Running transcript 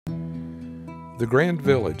The Grand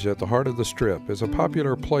Village at the heart of the Strip is a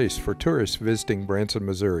popular place for tourists visiting Branson,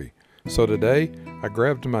 Missouri. So today, I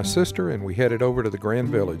grabbed my sister and we headed over to the Grand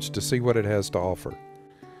Village to see what it has to offer.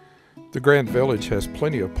 The Grand Village has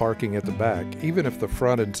plenty of parking at the back, even if the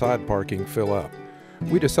front and side parking fill up.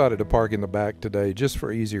 We decided to park in the back today just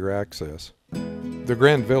for easier access. The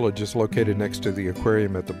Grand Village is located next to the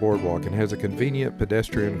aquarium at the boardwalk and has a convenient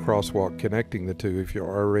pedestrian crosswalk connecting the two if you're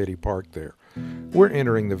already parked there. We're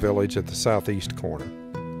entering the village at the southeast corner.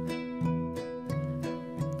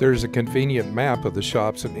 There's a convenient map of the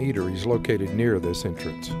shops and eateries located near this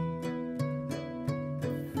entrance.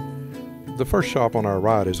 The first shop on our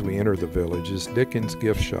right as we enter the village is Dickens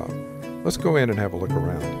gift shop. Let's go in and have a look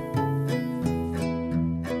around.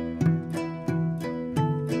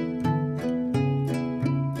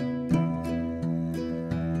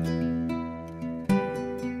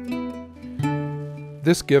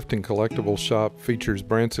 This gift and collectible shop features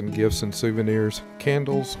Branson gifts and souvenirs,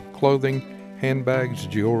 candles, clothing, handbags,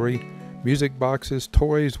 jewelry, music boxes,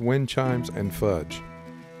 toys, wind chimes, and fudge.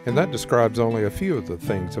 And that describes only a few of the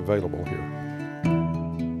things available here.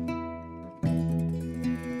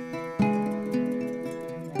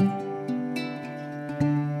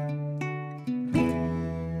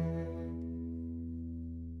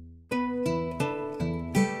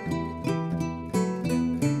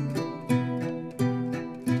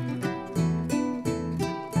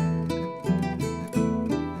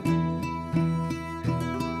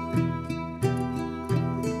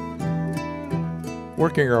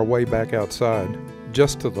 Working our way back outside,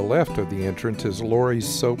 just to the left of the entrance is Lori's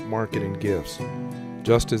Soap Market and Gifts.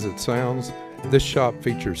 Just as it sounds, this shop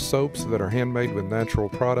features soaps that are handmade with natural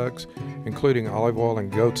products, including olive oil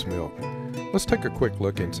and goat's milk. Let's take a quick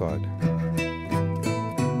look inside.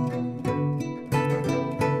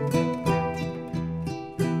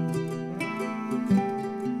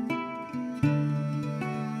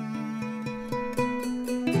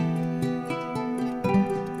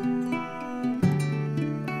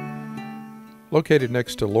 Located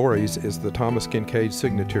next to Lori's is the Thomas Kinkade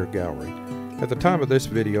Signature Gallery. At the time of this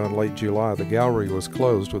video in late July, the gallery was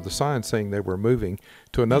closed with a sign saying they were moving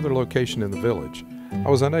to another location in the village. I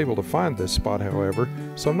was unable to find this spot, however,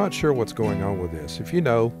 so I'm not sure what's going on with this. If you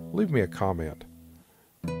know, leave me a comment.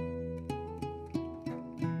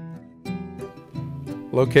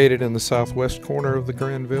 Located in the southwest corner of the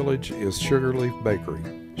Grand Village is Sugarleaf Bakery.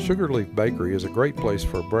 Sugarleaf Bakery is a great place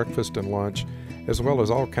for breakfast and lunch, as well as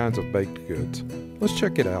all kinds of baked goods. Let's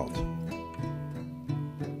check it out.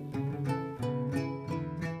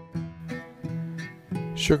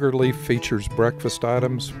 Sugarleaf features breakfast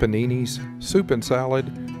items, paninis, soup and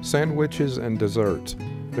salad, sandwiches, and desserts.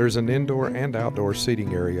 There's an indoor and outdoor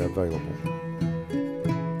seating area available.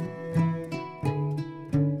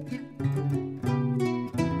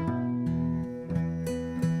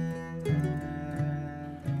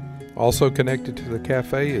 Also connected to the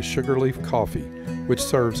cafe is Sugarleaf Coffee, which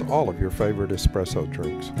serves all of your favorite espresso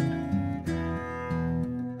drinks.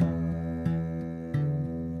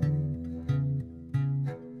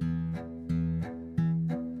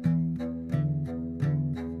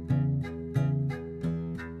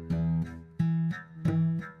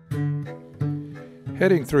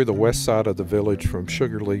 Heading through the west side of the village from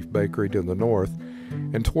Sugarleaf Bakery to the north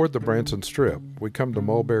and toward the Branson Strip, we come to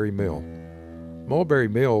Mulberry Mill. Mulberry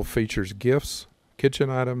Mill features gifts, kitchen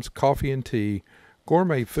items, coffee and tea,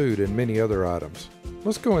 gourmet food, and many other items.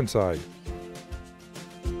 Let's go inside.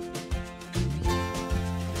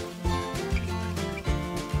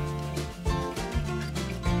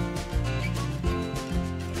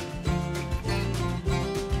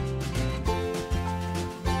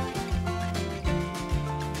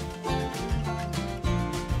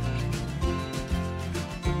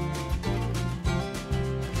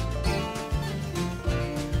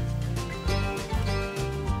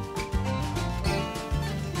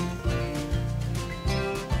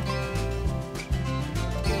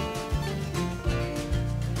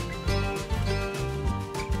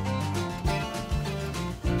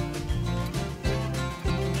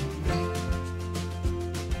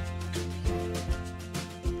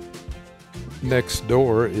 Next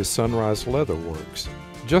door is Sunrise Leather Works.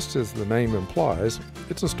 Just as the name implies,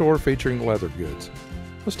 it's a store featuring leather goods.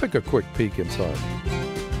 Let's take a quick peek inside.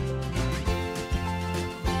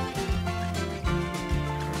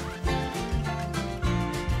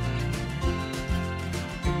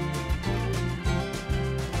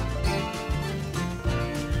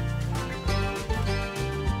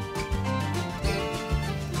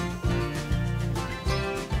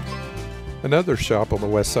 Another shop on the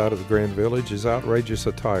west side of the Grand Village is Outrageous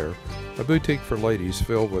Attire, a boutique for ladies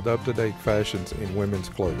filled with up-to-date fashions in women's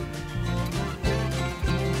clothing.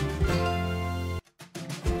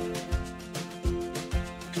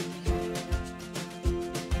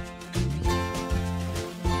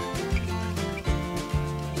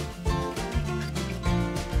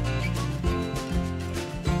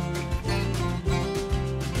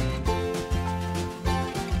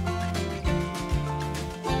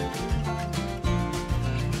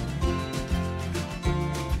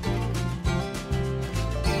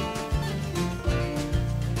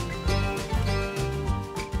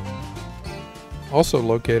 Also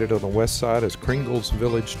located on the west side is Kringles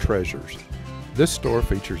Village Treasures. This store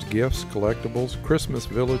features gifts, collectibles, Christmas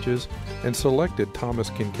villages, and selected Thomas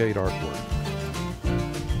Kinkade artwork.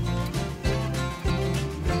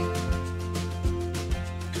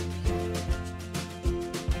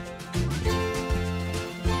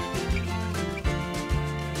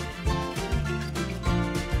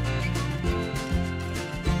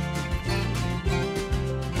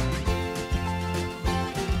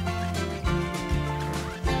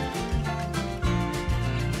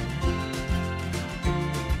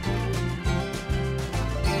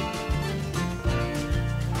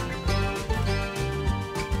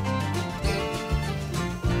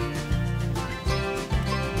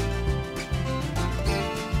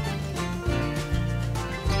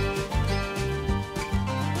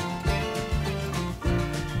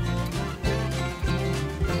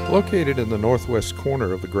 Located in the northwest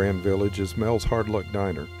corner of the Grand Village is Mel's Hard Luck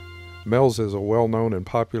Diner. Mel's is a well-known and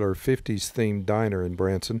popular 50s-themed diner in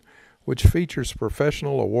Branson, which features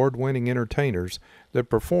professional award-winning entertainers that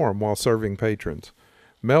perform while serving patrons.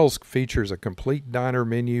 Mel's features a complete diner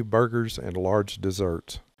menu, burgers, and large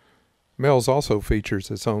desserts. Mel's also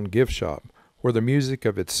features its own gift shop, where the music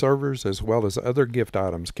of its servers as well as other gift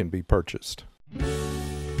items can be purchased.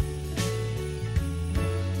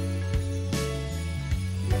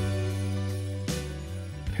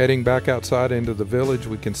 Heading back outside into the village,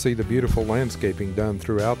 we can see the beautiful landscaping done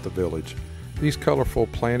throughout the village. These colorful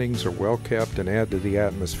plantings are well kept and add to the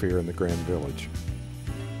atmosphere in the Grand Village.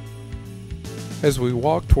 As we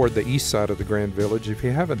walk toward the east side of the Grand Village, if you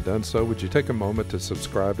haven't done so, would you take a moment to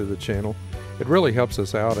subscribe to the channel? It really helps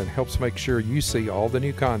us out and helps make sure you see all the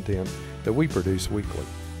new content that we produce weekly.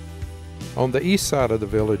 On the east side of the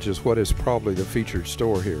village is what is probably the featured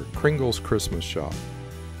store here, Kringles Christmas Shop.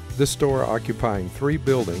 This store, occupying 3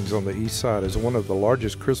 buildings on the east side, is one of the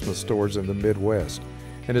largest Christmas stores in the Midwest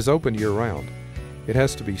and is open year-round. It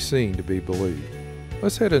has to be seen to be believed.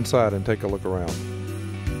 Let's head inside and take a look around.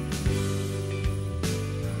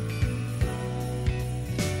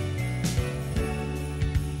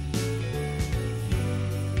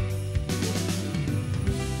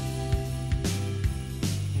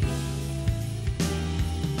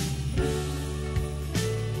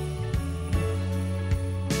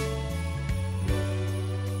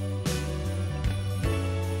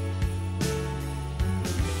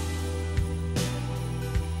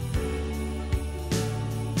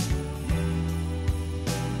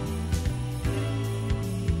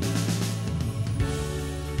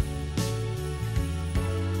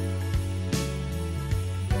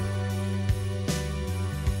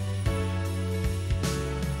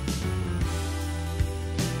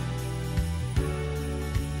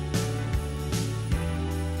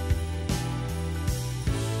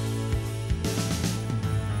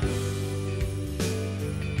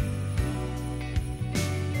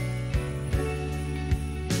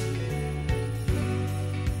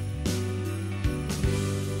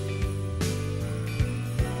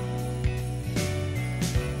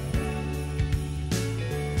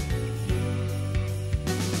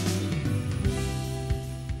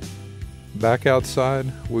 Back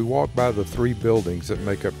outside, we walk by the 3 buildings that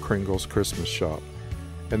make up Kringles Christmas Shop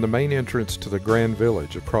and the main entrance to the Grand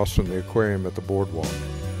Village across from the aquarium at the boardwalk.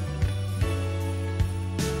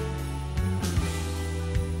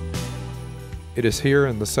 It is here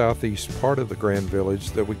in the southeast part of the Grand Village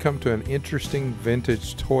that we come to an interesting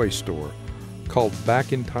vintage toy store called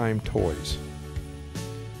Back in Time Toys.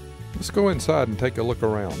 Let's go inside and take a look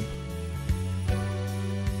around.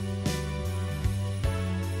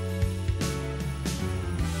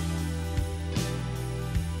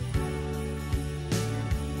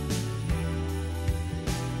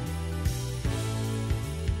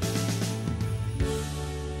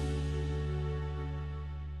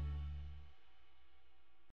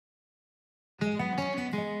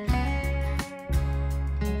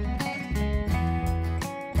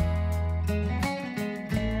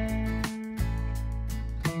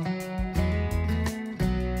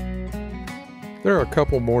 There are a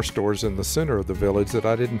couple more stores in the center of the village that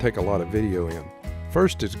I didn't take a lot of video in.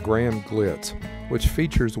 First is Grand Glitz, which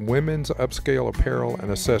features women's upscale apparel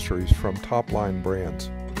and accessories from top-line brands.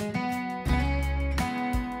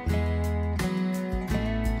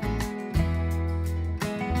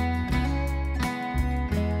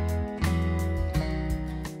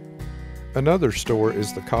 Another store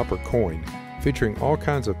is the Copper Coin, featuring all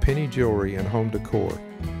kinds of penny jewelry and home decor.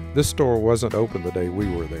 This store wasn't open the day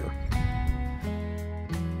we were there.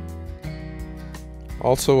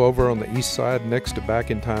 Also over on the east side next to Back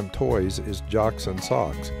in Time Toys is Jocks and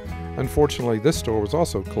Socks. Unfortunately, this store was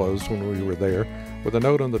also closed when we were there, with a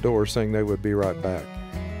note on the door saying they would be right back.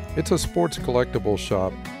 It's a sports collectibles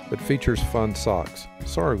shop that features fun socks.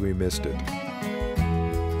 Sorry we missed it.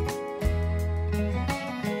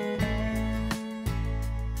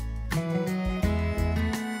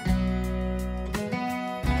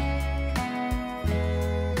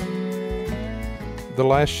 The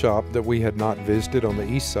last shop that we had not visited on the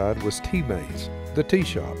east side was Tea Maze, the tea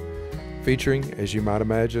shop, featuring, as you might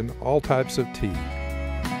imagine, all types of tea.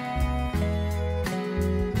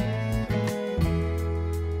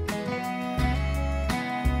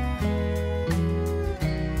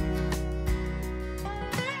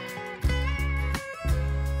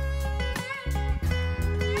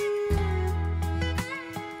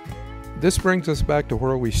 This brings us back to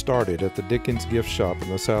where we started at the Dickens gift shop in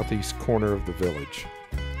the southeast corner of the village.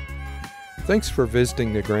 Thanks for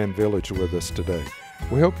visiting the Grand Village with us today.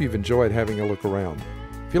 We hope you've enjoyed having a look around.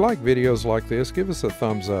 If you like videos like this, give us a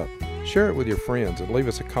thumbs up, share it with your friends, and leave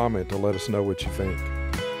us a comment to let us know what you think.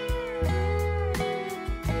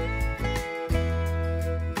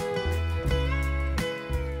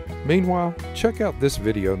 Meanwhile, check out this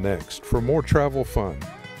video next for more travel fun,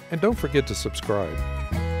 and don't forget to subscribe.